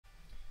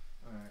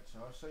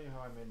I'll show you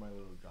how I made my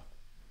little drop.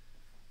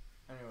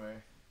 Anyway,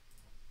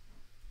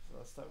 so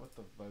let's start with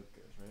the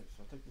vocals, right?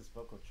 So I'll take this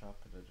vocal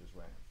chop that I just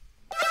ran.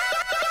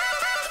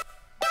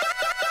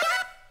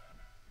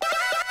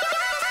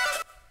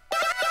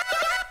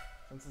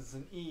 Since it's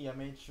an E, I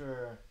made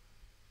sure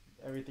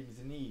everything's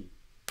an E.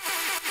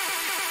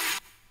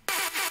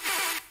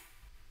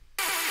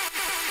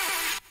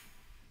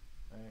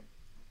 Right?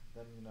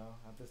 Then, you know,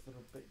 I have this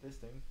little bit, this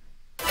thing.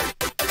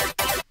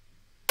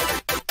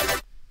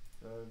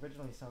 So it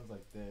originally sounds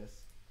like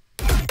this.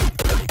 There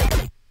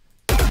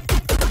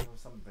was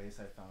some bass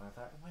I found. I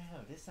thought, wow,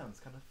 this sounds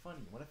kind of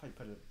funny. What if I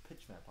put a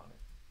pitch map on it?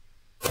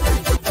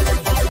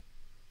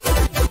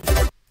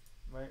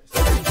 Right, so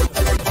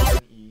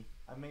an E.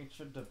 I made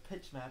sure the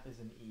pitch map is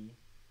an E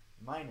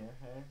minor,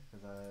 hey?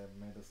 Because I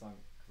made the song,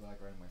 because I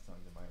like writing my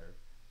songs in minor.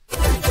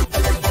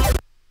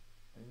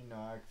 And you know,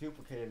 I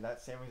duplicated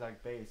that same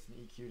exact bass and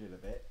EQ'd it a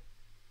bit.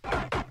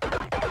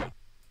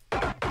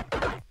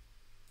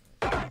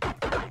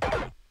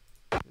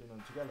 You know,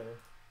 together,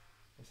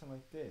 they sound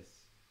like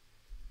this.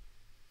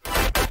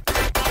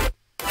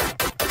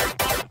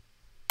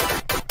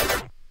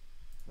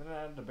 Then I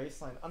added the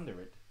bass line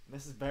under it. And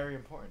this is very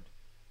important.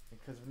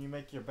 Because when you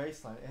make your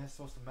bass line, it is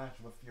supposed to match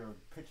with your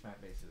pitch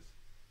map basses.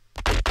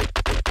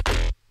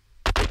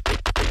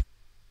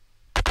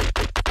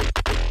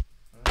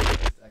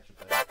 Just extra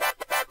play.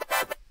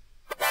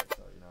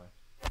 So, you know.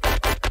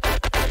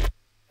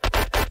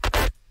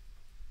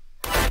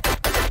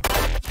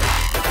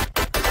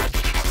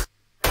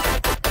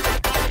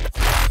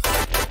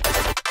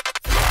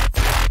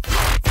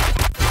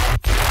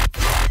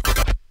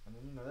 And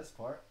then, you know, this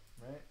part,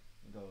 right?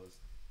 It goes.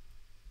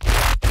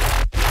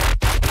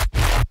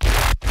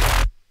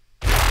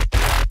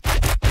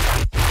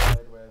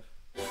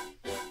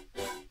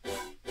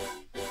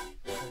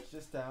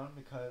 Down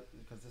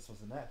because this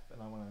was an F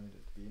and I wanted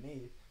it to be an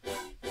E. I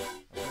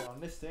put it on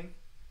this thing